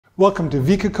Welcome to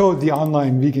Veecoco, the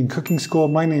online vegan cooking school.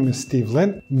 My name is Steve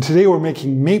Lynn, and today we're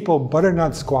making maple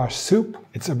butternut squash soup.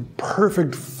 It's a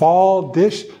perfect fall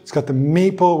dish. It's got the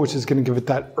maple, which is going to give it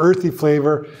that earthy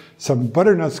flavor, some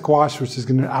butternut squash, which is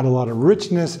going to add a lot of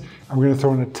richness, and we're going to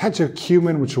throw in a touch of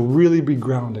cumin, which will really be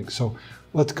grounding. So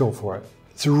let's go for it.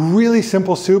 It's a really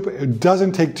simple soup. It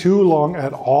doesn't take too long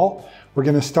at all. We're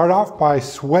going to start off by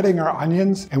sweating our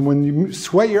onions, and when you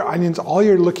sweat your onions, all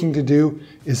you're looking to do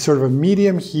is sort of a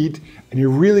medium heat, and you're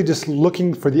really just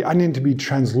looking for the onion to be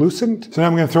translucent. So now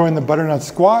I'm going to throw in the butternut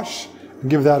squash and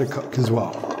give that a cook as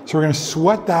well. So we're going to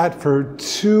sweat that for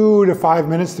 2 to 5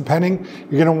 minutes depending.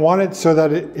 You're going to want it so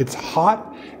that it's hot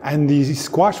and the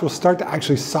squash will start to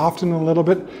actually soften a little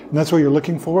bit, and that's what you're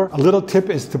looking for. A little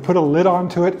tip is to put a lid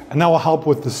onto it, and that will help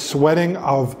with the sweating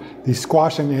of the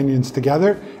squash and onions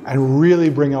together and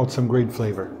really bring out some great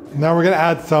flavor. Now we're going to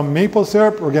add some maple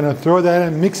syrup. We're going to throw that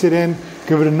in, mix it in,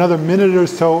 give it another minute or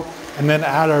so, and then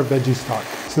add our veggie stock.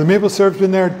 So the maple syrup's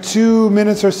been there 2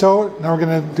 minutes or so. Now we're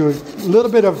going to do a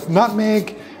little bit of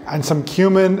nutmeg and some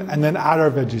cumin, and then add our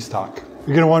veggie stock.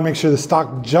 You're going to want to make sure the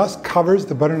stock just covers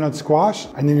the butternut squash,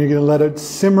 and then you're going to let it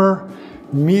simmer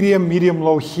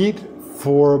medium-low heat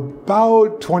for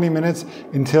about 20 minutes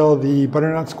until the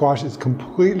butternut squash is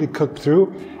completely cooked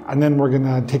through, and then we're going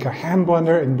to take a hand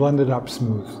blender and blend it up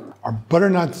smooth. Our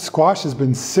butternut squash has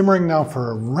been simmering now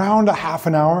for around a half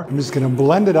an hour. I'm just going to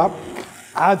blend it up,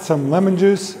 add some lemon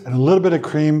juice and a little bit of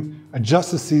cream,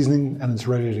 adjust the seasoning, and it's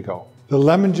ready to go. The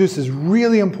lemon juice is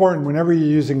really important whenever you're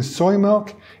using soy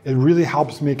milk. It really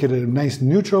helps make it a nice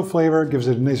neutral flavor, gives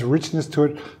it a nice richness to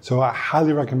it, so I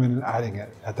highly recommend adding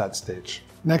it at that stage.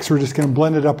 Next, we're just going to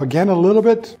blend it up again a little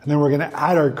bit, and then we're going to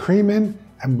add our cream in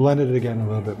and blend it again a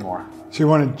little bit more. So you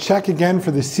want to check again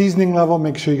for the seasoning level,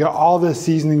 make sure you got all the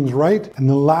seasonings right. And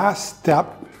the last step,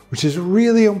 which is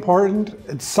really important,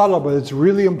 it's subtle, but it's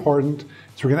really important,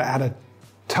 is we're going to add a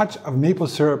touch of maple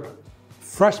syrup,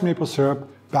 fresh maple syrup,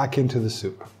 back into the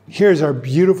soup. Here's our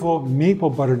beautiful maple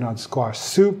butternut squash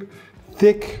soup.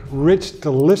 Thick, rich,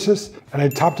 delicious, and I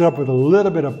topped it up with a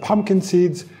little bit of pumpkin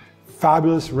seeds.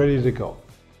 Fabulous, ready to go.